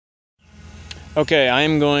Okay, I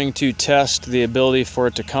am going to test the ability for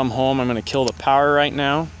it to come home. I'm going to kill the power right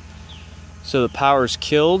now. So the power's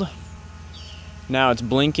killed. Now it's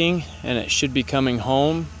blinking and it should be coming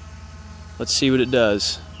home. Let's see what it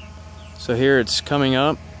does. So here it's coming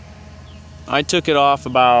up. I took it off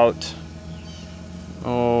about,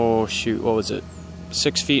 oh shoot, what was it?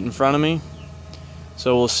 6 feet in front of me.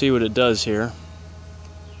 So we'll see what it does here.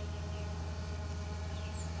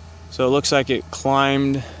 So it looks like it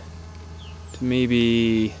climbed to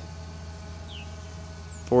maybe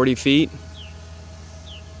 40 feet.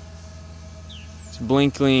 It's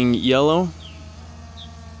blinking yellow.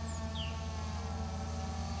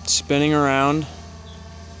 Spinning around.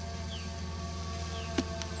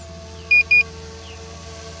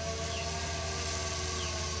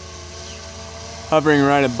 Hovering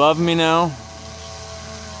right above me now.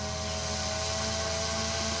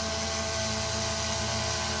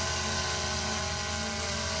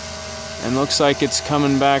 And looks like it's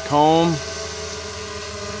coming back home.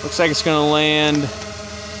 Looks like it's gonna land,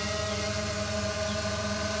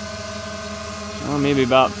 well, maybe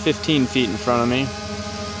about 15 feet in front of me.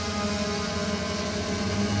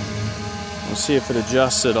 We'll see if it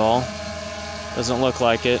adjusts at all. Doesn't look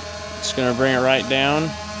like it. Just gonna bring it right down.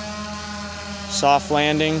 Soft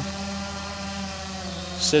landing.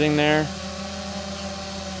 Sitting there.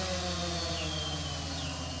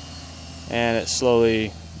 And it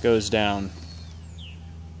slowly goes down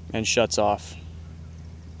and shuts off.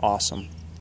 Awesome.